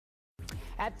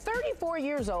At 34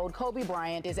 years old, Kobe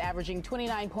Bryant is averaging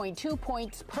 29.2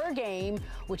 points per game,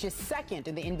 which is second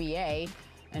in the NBA.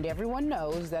 And everyone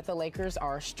knows that the Lakers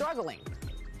are struggling.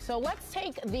 So let's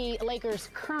take the Lakers'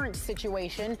 current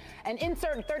situation and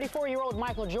insert 34-year-old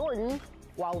Michael Jordan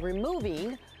while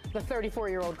removing the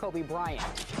 34-year-old Kobe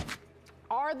Bryant.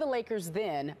 Are the Lakers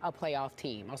then a playoff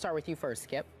team? I'll start with you first,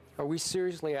 Skip. Are we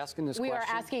seriously asking this question? We are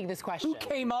asking this question. Who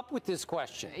came up with this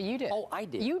question? You did. Oh, I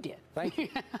did. You did. Thank you.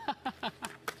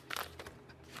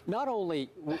 Not only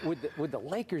would the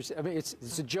Lakers, I mean,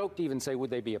 it's a joke to even say would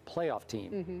they be a playoff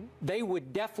team. Mm-hmm. They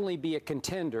would definitely be a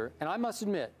contender. And I must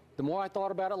admit, the more I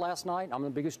thought about it last night, I'm the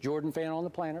biggest Jordan fan on the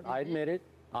planet. Mm-hmm. I admit it.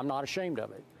 I'm not ashamed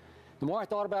of it. The more I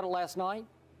thought about it last night,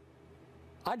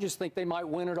 I just think they might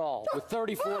win it all with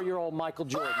 34-year-old Michael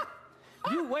Jordan.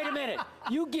 Wait a minute.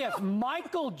 You give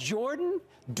Michael Jordan,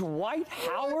 Dwight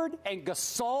Howard, and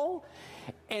Gasol,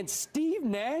 and Steve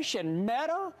Nash, and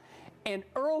Metta, and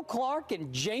Earl Clark,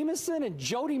 and Jameson, and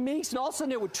Jody Meeks, and all of a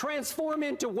sudden it would transform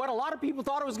into what a lot of people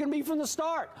thought it was going to be from the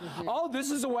start. Mm-hmm. Oh, this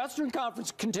is a Western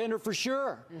Conference contender for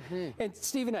sure. Mm-hmm. And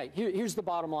Stephen A., here's the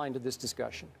bottom line to this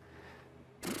discussion.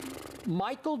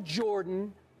 Michael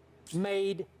Jordan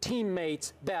made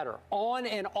teammates better on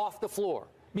and off the floor,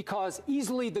 because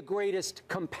easily the greatest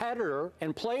competitor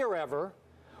and player ever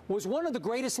was one of the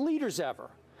greatest leaders ever.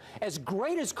 As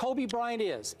great as Kobe Bryant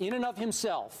is, in and of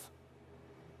himself,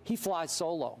 he flies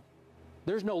solo.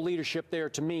 There's no leadership there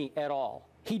to me at all.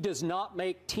 He does not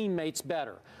make teammates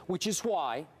better, which is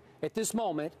why, at this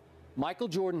moment, Michael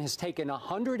Jordan has taken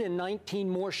 119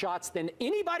 more shots than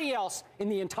anybody else in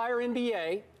the entire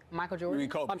NBA. Michael Jordan? You mean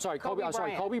Kobe? I'm sorry,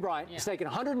 Kobe Bryant. Yeah. He's taken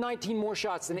 119 more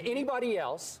shots than anybody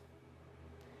else.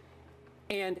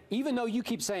 And even though you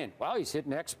keep saying, well, he's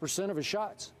hitting X percent of his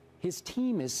shots, his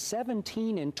team is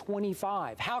 17 and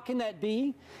 25. How can that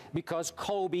be? Because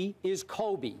Kobe is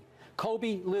Kobe.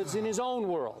 Kobe lives in his own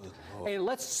world. And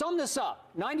let's sum this up.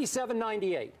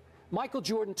 97-98. Michael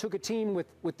Jordan took a team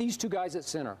with these two guys at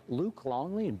center. Luke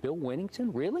Longley and Bill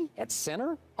Winnington, really? At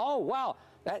center? Oh, wow.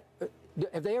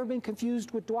 Have they ever been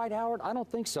confused with Dwight Howard? I don't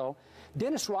think so.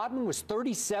 Dennis Rodman was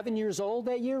 37 years old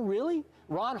that year, really?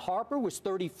 Ron Harper was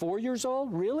 34 years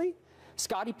old, really?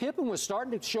 Scottie Pippen was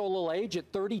starting to show a little age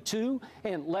at 32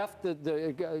 and left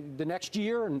the next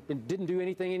year and didn't do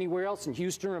anything anywhere else in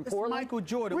Houston or in Portland. Michael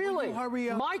Jordan. Really?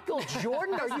 Hurry up. Michael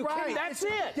Jordan? Are you kidding? That's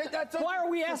it. Why are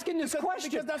we asking this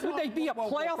question? Would they be a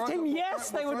playoff team?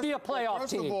 Yes, they would be a playoff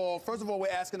team. First of all, we're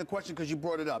asking the question because you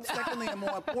brought it up. Secondly, and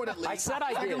more importantly, I said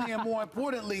I did. Secondly, and more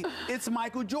importantly, it's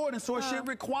Michael Jordan, so it should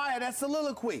require that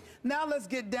soliloquy. Now let's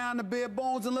get down to bare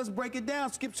bones and let's break it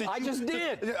down. Skip, I just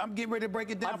did. I'm getting ready to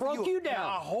break it down. I broke you down. Now,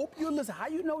 I hope you listen. How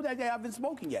you know that they haven't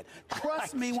spoken yet?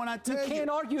 Trust me when I tell you. You can't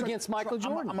argue against Michael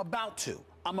Jordan. I'm about to.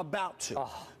 I'm about to.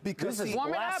 Oh, because this is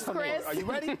warm it up, Chris. Are you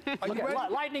ready? Are you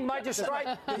ready? Lightning might just strike.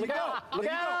 Look out. Look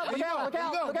out. Look out. Look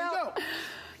out. Look out.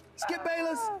 Skip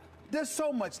Bayless, there's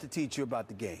so much to teach you about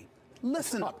the game.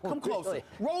 Listen up. Come closer. Really?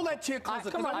 Roll that chair closer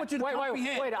because I want you to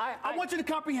comprehend. Wait, I want you to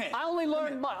comprehend. I only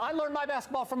learned my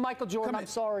basketball from Michael Jordan. I'm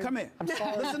sorry. Come here. I'm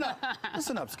sorry. Listen up.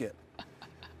 Listen up, Skip.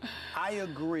 I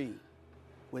agree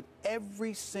with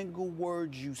every single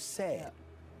word you said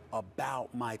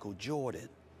about Michael Jordan.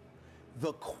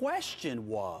 The question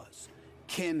was,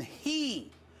 can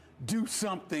he do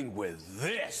something with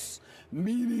this?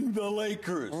 Meaning the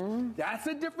Lakers. Mm-hmm. That's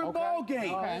a different ball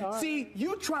game. Okay. See,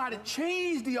 you try to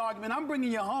change the argument. I'm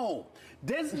bringing you home.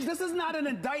 This is not an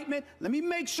indictment. Let me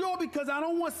make sure, because I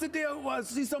don't want to sit there and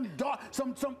see some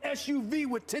SUV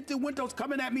with tinted windows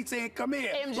coming at me saying, "Come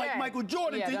here," MJ. like Michael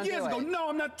Jordan 10 years ago. It. No,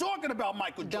 I'm not talking about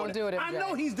Michael Jordan. Don't do it, MJ. I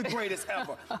know he's the greatest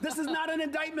ever. This is not an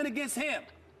indictment against him.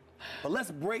 But let's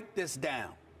break this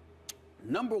down.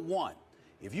 Number one,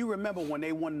 if you remember when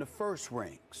they won the first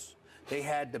rings, they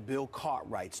had the Bill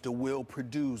Cartwrights, the Will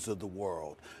Perdue's of the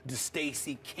world, the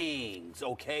Stacey Kings,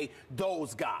 okay?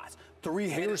 Those guys.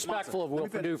 Three-headed Be respectful of Will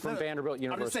Perdue from Vanderbilt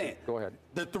University. I'm just saying. Go ahead.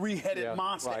 The three-headed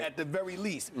monster at the very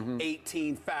least.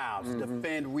 18 fouls,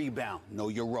 defend, rebound, know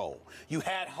your role. You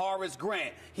had Horace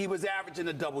Grant. He was averaging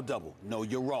a double-double. Know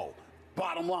your role.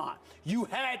 Bottom line, you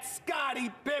had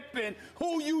Scottie Pippen,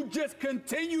 who you just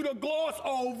continue to gloss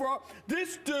over.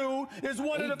 This dude is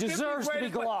one of the 50 greatest. He deserves to be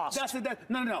glossed.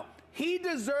 No. He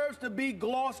deserves to be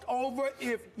glossed over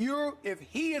if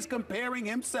he is comparing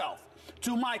himself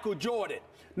to Michael Jordan.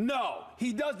 No,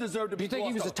 he does deserve to be. Do you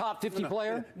think he was a top 50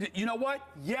 player? You know what?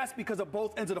 Yes, because of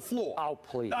both ends of the floor. Oh,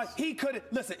 please. He could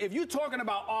listen. If you're talking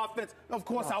about offense, of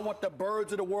course, I want the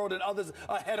Birds of the world and others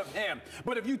ahead of him.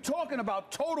 But if you're talking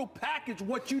about total package,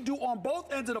 what you do on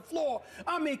both ends of the floor,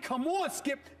 I mean, come on,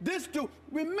 Skip. This dude.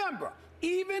 Remember,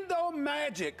 even though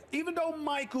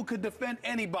Michael could defend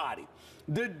anybody,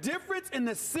 the difference in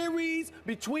the series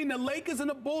between the Lakers and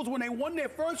the Bulls when they won their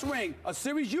first ring, a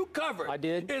series you covered, I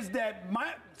did, is that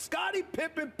Scottie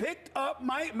Pippen picked up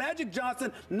Magic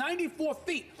Johnson 94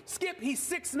 feet. Skip, he's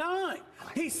 6'9".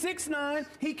 He's 6'9".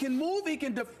 He can move. He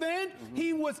can defend.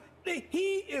 He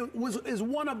is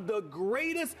one of the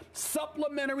greatest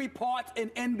supplementary parts in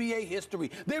NBA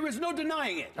history. There is no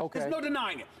denying it. Okay. There's no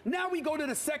denying it. Now we go to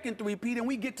the second three-peat, and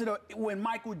we get to when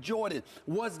Michael Jordan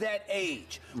was that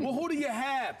age. Well, who do you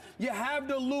have? You have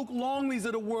the Luke Longleys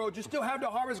of the world. You still have the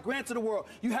Horace Grants of the world.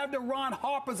 You have the Ron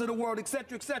Harpers of the world, et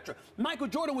cetera, et cetera. Michael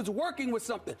Jordan was working with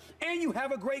something, and you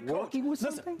have a great coach. Working with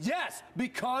something? Yes,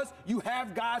 because you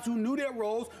have guys who knew their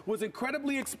roles, was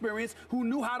incredibly experienced, who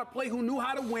knew how to play, who knew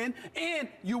how to win, and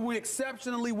you were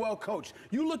exceptionally well coached.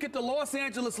 You look at the Los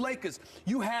Angeles Lakers,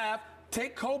 you have,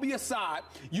 take Kobe aside,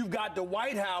 you've got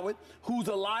Dwight Howard, who's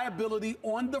a liability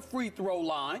on the free throw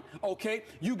line, okay?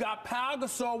 You got Pau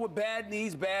Gasol with bad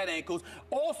knees, bad ankles.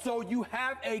 Also, you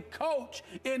have a coach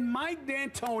in Mike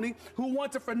D'Antoni who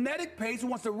wants a frenetic pace, who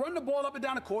wants to run the ball up and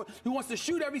down the court, who wants to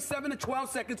shoot every 7 to 12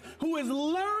 seconds, who is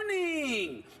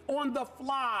learning on the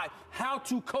fly how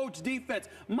to coach defense.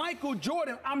 Michael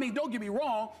Jordan, I mean, don't get me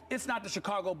wrong, it's not the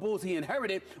Chicago Bulls he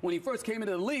inherited when he first came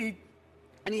into the league.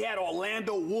 And he had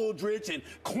Orlando Woodridge and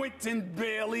Quentin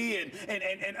Bailey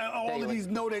and all of these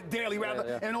and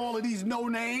all of these no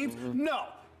names. No.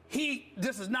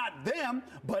 This is not them,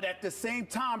 but at the same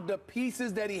time, the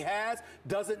pieces that he has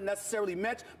doesn't necessarily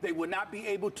match. They would not be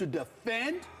able to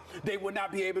defend. They would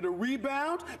not be able to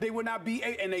rebound. They would not be,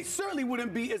 and they certainly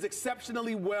wouldn't be as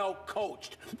exceptionally well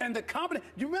coached. And the combination,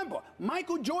 you remember,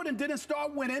 Michael Jordan didn't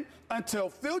start winning until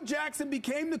Phil Jackson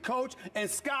became the coach and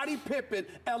Scottie Pippen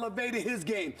elevated his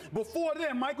game. Before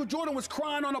then, Michael Jordan was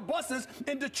crying on the buses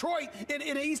in Detroit in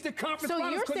the Eastern Conference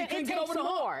Finals because he couldn't get over the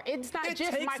hump. It's not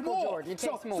just Michael Jordan. It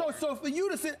takes more. So for you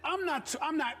to say, I'm not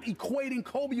equating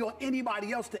Kobe or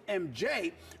anybody else to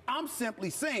MJ. I'm simply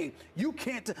saying you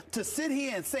can't to sit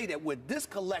here and say that with this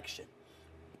collection,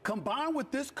 combined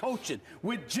with this coaching,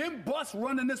 with Jim Buss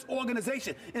running this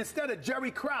organization instead of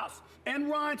Jerry Krause and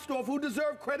Reinsdorf, who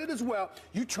deserve credit as well,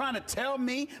 you trying to tell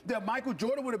me that Michael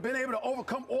Jordan would have been able to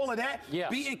overcome all of that? Yes.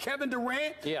 Beating Kevin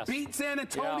Durant, yes. Beat San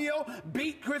Antonio,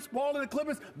 beat Chris Paul and the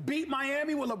Clippers, beat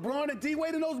Miami with LeBron and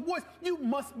D-Wade and those boys? You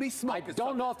must be smoking. I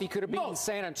don't know if he could have beaten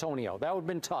San Antonio. That would have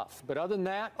been tough. But other than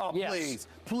that, yes.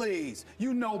 Please.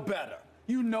 You know better.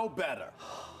 You know better.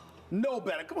 No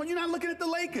better. Come on, you're not looking at the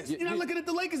Lakers. You're not looking at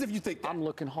the Lakers if you think that. I'm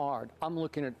looking hard. I'm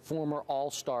looking at former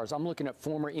All-Stars. I'm looking at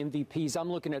former MVPs. I'm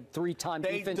looking at 3-time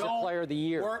Defensive Player of the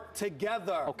Year. They don't work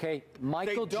together. Okay,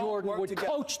 Michael Jordan would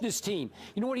coach this team.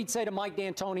 You know what he'd say to Mike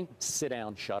D'Antoni? Sit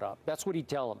down, shut up. That's what he'd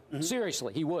tell him.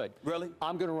 Seriously, he would. Really?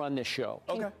 I'm going to run this show.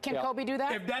 Okay. Can Kobe do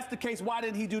that? If that's the case, why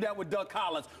didn't he do that with Doug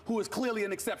Collins, who is clearly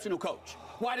an exceptional coach?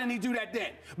 Why didn't he do that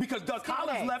then? Because Doug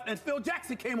Collins left and Phil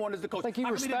Jackson came on as the coach. I think he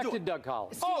respected Doug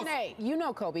Collins. Stephen A., you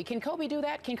know Kobe. Can Kobe do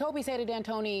that? Can Kobe say to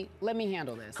D'Antoni, let me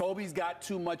handle this? Kobe's got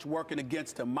too much working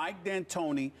against him. Mike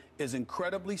D'Antoni is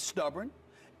incredibly stubborn.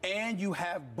 And you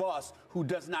have Buss, who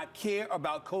does not care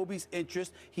about Kobe's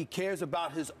interest. He cares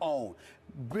about his own.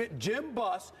 Jim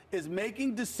Buss is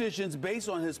making decisions based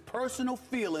on his personal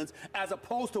feelings as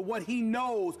opposed to what he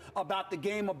knows about the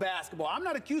game of basketball. I'm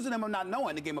not accusing him of not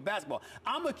knowing the game of basketball.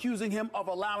 I'm accusing him of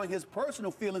allowing his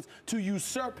personal feelings to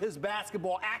usurp his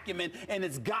basketball acumen, and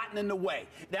it's gotten in the way.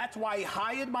 That's why he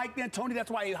hired Mike D'Antoni.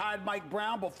 That's why he hired Mike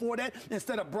Brown before that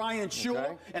instead of Brian Shaw.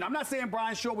 Okay. And I'm not saying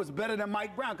Brian Shaw was better than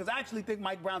Mike Brown, because I actually think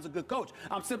Mike Brown's a good coach.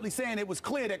 I'm simply saying it was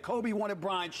clear that Kobe wanted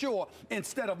Brian Shaw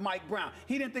instead of Mike Brown.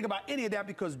 He didn't think about any of that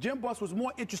because Jim Buss was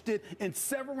more interested in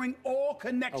severing all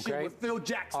connection with Phil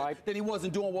Jackson than he was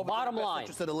in doing what was in the best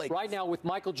interest of the Lakers. Right now, with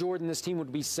Michael Jordan, this team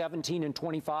would be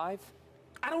 17-25.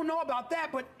 I don't know about that,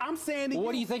 but I'm saying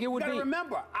what do you think it would be?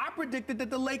 Remember, I predicted that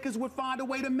the Lakers would find a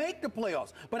way to make the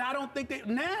playoffs, but I don't think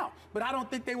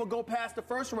they will go past the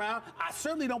first round. I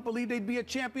certainly don't believe they'd be a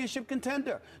championship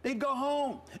contender. They'd go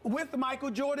home with Michael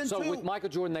Jordan too. So with Michael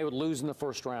Jordan, they would lose in the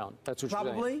first round. That's what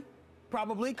you're saying.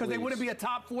 Probably, because they wouldn't be a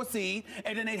top 4 seed,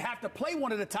 and then they'd have to play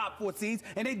one of the top 4 seeds,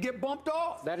 and they'd get bumped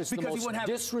off. That is the most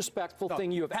disrespectful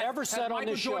thing you have ever said on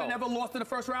this show. Has Michael Jordan ever lost in the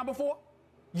first round before?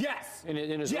 Yes. In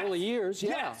his early years,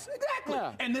 Yes, exactly.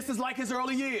 Yeah. And this is like his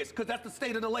early years, because that's the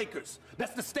state of the Lakers.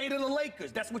 That's the state of the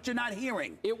Lakers. That's what you're not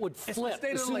hearing. It would flip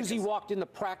as soon as he walked in the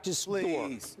practice door.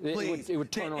 It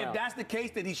would turn around. If that's the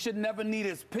case, then he should never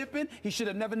needed Pippen. He should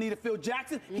have never needed Phil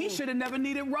Jackson. He should have never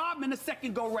needed Rodman the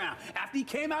second go-round. After he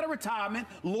came out of retirement,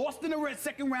 lost in the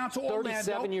second round to Orlando.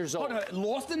 37 years old.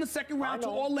 Lost in the second round to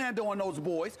Orlando on those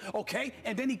boys, okay?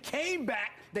 And then he came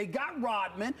back They got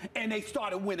Rodman, and they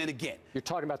started winning again. You're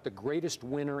talking about the greatest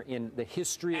winner in the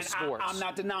history of sports. I'm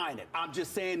not denying it. I'm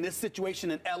just saying this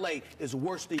situation in L.A. is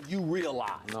worse than you realize.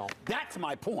 No. That's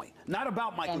my point. Not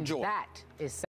about Michael Jordan. That is